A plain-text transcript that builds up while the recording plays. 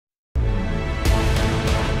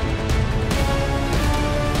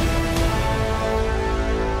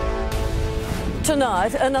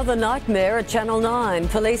Tonight, another nightmare at Channel 9.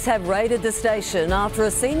 Police have raided the station after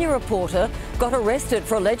a senior reporter got arrested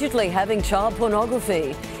for allegedly having child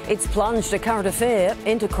pornography. It's plunged a current affair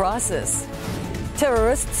into crisis.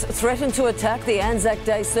 Terrorists threaten to attack the Anzac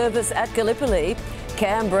Day service at Gallipoli.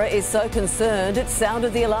 Canberra is so concerned it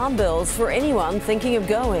sounded the alarm bells for anyone thinking of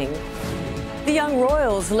going. The young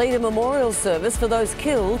royals lead a memorial service for those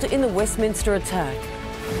killed in the Westminster attack.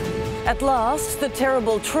 At last, the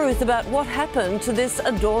terrible truth about what happened to this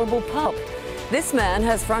adorable pup. This man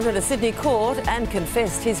has fronted a Sydney court and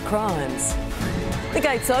confessed his crimes. The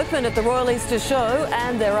gates open at the Royal Easter Show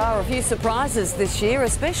and there are a few surprises this year,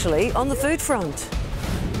 especially on the food front.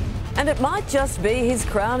 And it might just be his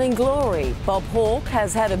crowning glory. Bob Hawke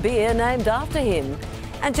has had a beer named after him.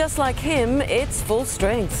 And just like him, it's full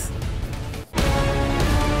strength.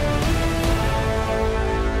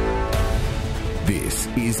 This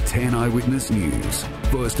is 10 Eyewitness News,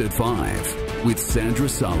 first at 5, with Sandra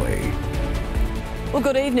Sully. Well,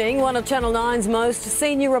 good evening. One of Channel 9's most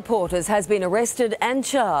senior reporters has been arrested and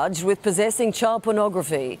charged with possessing child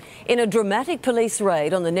pornography in a dramatic police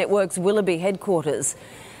raid on the network's Willoughby headquarters.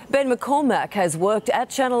 Ben McCormack has worked at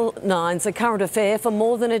Channel 9's A Current Affair for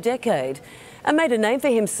more than a decade and made a name for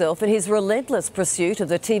himself in his relentless pursuit of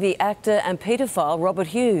the TV actor and paedophile Robert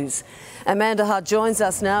Hughes. Amanda Hart joins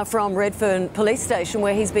us now from Redfern Police Station,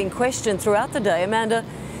 where he's been questioned throughout the day. Amanda,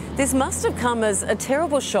 this must have come as a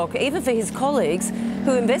terrible shock, even for his colleagues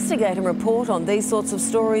who investigate and report on these sorts of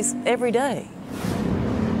stories every day.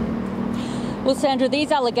 Well, Sandra,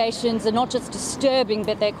 these allegations are not just disturbing,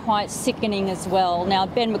 but they're quite sickening as well. Now,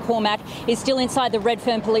 Ben McCormack is still inside the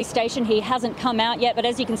Redfern Police Station. He hasn't come out yet, but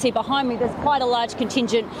as you can see behind me, there's quite a large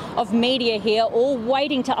contingent of media here, all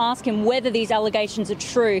waiting to ask him whether these allegations are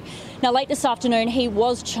true. Now, late this afternoon, he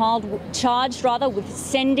was charged with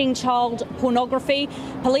sending child pornography.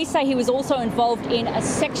 Police say he was also involved in a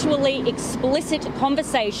sexually explicit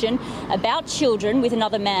conversation about children with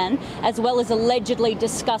another man, as well as allegedly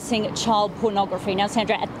discussing child pornography. Now,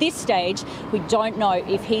 Sandra, at this stage, we don't know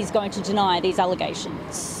if he's going to deny these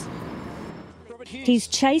allegations. He's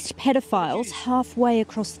chased pedophiles halfway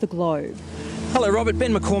across the globe. Hello, Robert.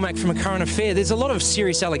 Ben McCormack from A Current Affair. There's a lot of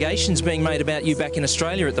serious allegations being made about you back in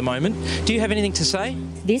Australia at the moment. Do you have anything to say?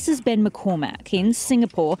 This is Ben McCormack in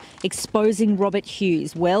Singapore exposing Robert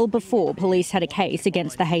Hughes well before police had a case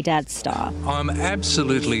against the Hey Dad star. I'm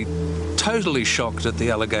absolutely, totally shocked at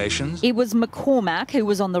the allegations. It was McCormack who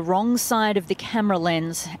was on the wrong side of the camera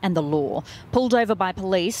lens and the law, pulled over by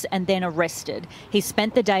police and then arrested. He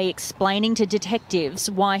spent the day explaining to detectives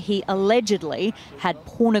why he allegedly had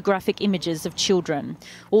pornographic images of children.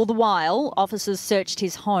 All the while, officers searched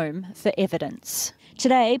his home for evidence.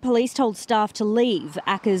 Today, police told staff to leave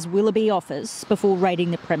ACCA's Willoughby office before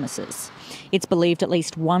raiding the premises. It's believed at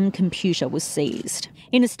least one computer was seized.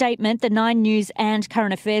 In a statement, the 9 News and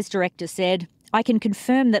Current Affairs director said, "I can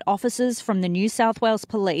confirm that officers from the New South Wales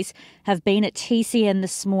Police have been at TCN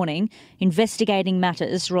this morning investigating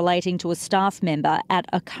matters relating to a staff member at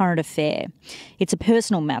A Current Affair. It's a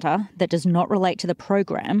personal matter that does not relate to the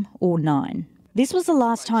program or 9. This was the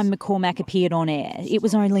last time McCormack appeared on air. It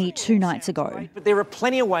was only 2 nights ago. But there are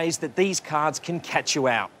plenty of ways that these cards can catch you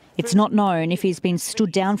out. It's not known if he's been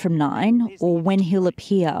stood down from 9 or when he'll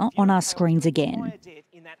appear on our screens again.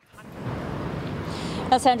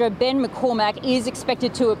 Now, Sandra, Ben McCormack is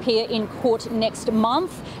expected to appear in court next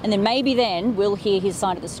month, and then maybe then we'll hear his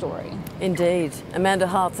side of the story. Indeed. Amanda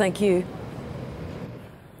Hart, thank you.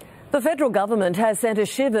 The federal government has sent a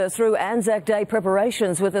shiver through Anzac Day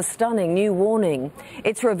preparations with a stunning new warning.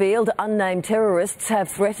 It's revealed unnamed terrorists have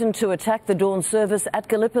threatened to attack the dawn service at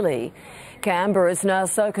Gallipoli. Canberra is now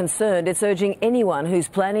so concerned it's urging anyone who's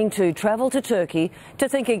planning to travel to Turkey to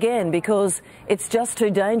think again because it's just too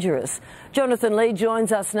dangerous. Jonathan Lee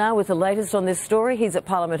joins us now with the latest on this story. He's at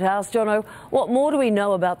Parliament House. Jono, what more do we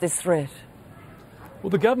know about this threat? Well,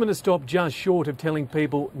 the government has stopped just short of telling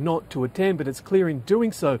people not to attend, but it's clear in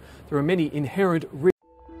doing so there are many inherent risks.